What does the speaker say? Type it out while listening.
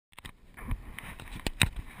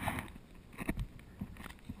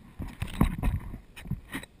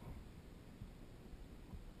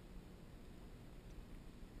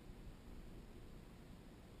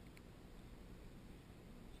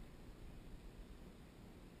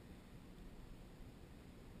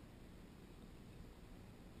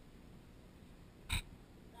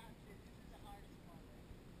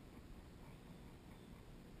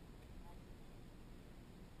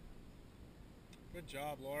Good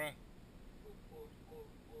job, Laura.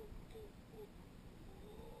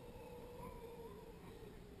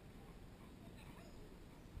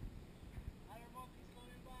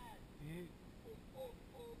 Mm.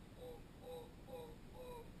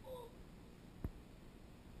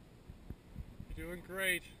 You're doing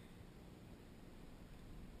great.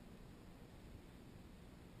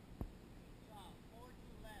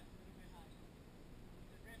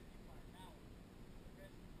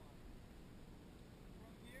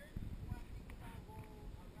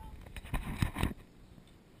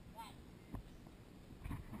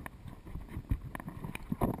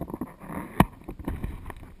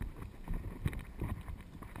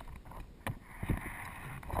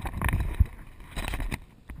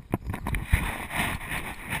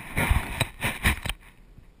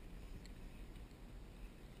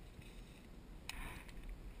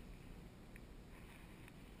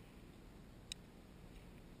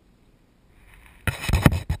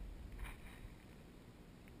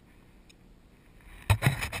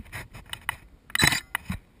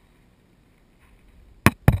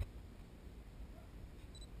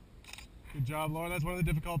 Good job, Laura. That's one of the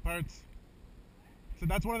difficult parts. So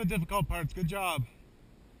that's one of the difficult parts. Good job.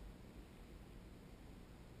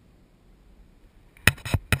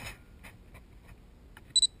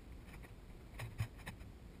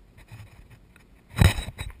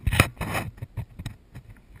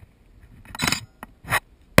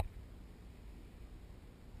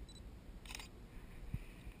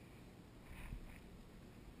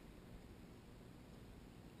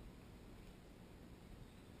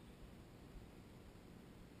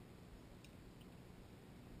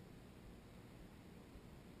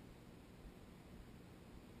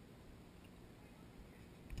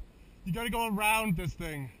 You gotta go around this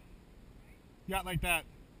thing. Yeah, like that.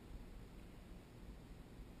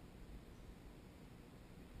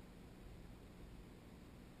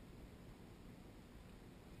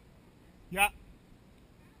 Yeah.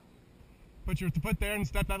 Put your foot there and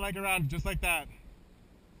step that leg around, just like that.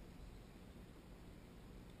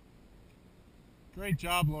 Great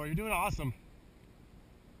job, Laura. You're doing awesome.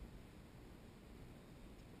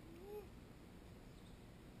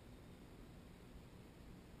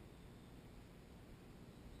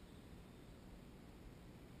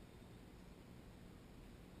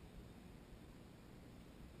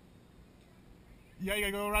 Yeah, you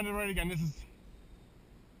gotta go around and right again. This is...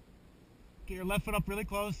 Get your left foot up really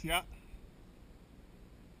close, yeah.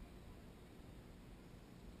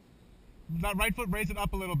 That right foot, raise it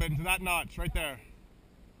up a little bit into that notch, right there.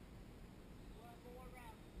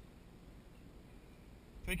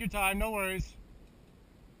 Take your time, no worries.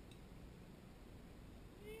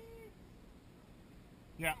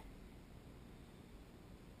 Yeah.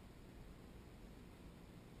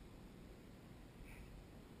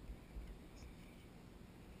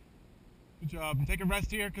 Good job. And take a rest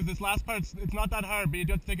here, because this last part, it's not that hard, but you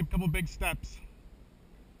do have to take a couple big steps.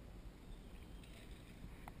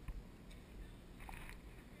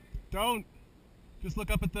 Don't. Just look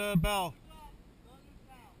up at the bell.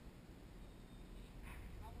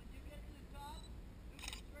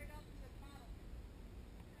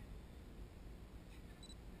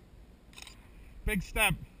 Big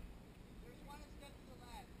step. There's one step to the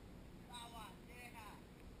left.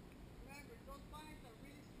 Remember, those spines are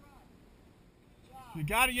really strong. You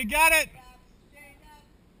got it, you got it! Stand up.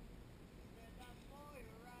 Stand up for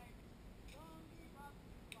your right. Don't give up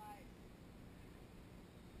the fight.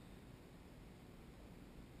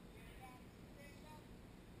 Stand up.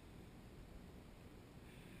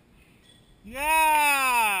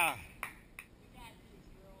 Yeah! You got this,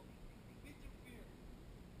 girl. Get your fear.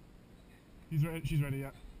 He's ready, she's ready,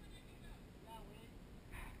 yeah.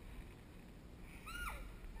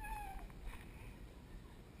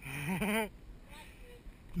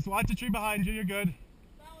 Just watch the tree behind you, you're good.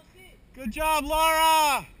 That was it. Good job,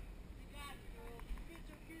 Laura! You got it, girl. Get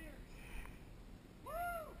your fear. Woo!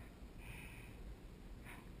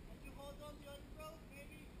 And you hold on the other rope,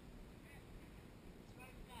 baby.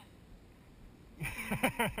 That's right,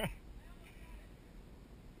 you got it.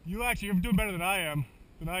 You actually, you're doing better than I am.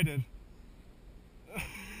 Than I did.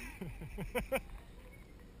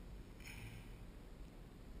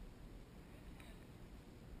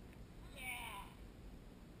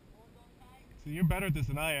 So you're better at this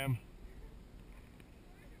than I am.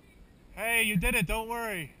 Hey, you did it, don't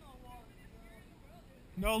worry.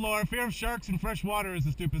 No, Laura, fear of sharks and fresh water is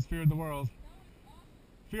the stupidest fear in the world.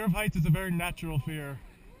 Fear of heights is a very natural fear.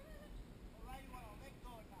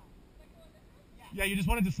 Yeah, you just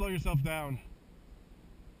wanted to slow yourself down.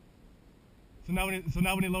 So now when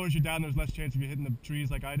he lowers you down, there's less chance of you hitting the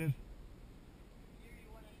trees like I did.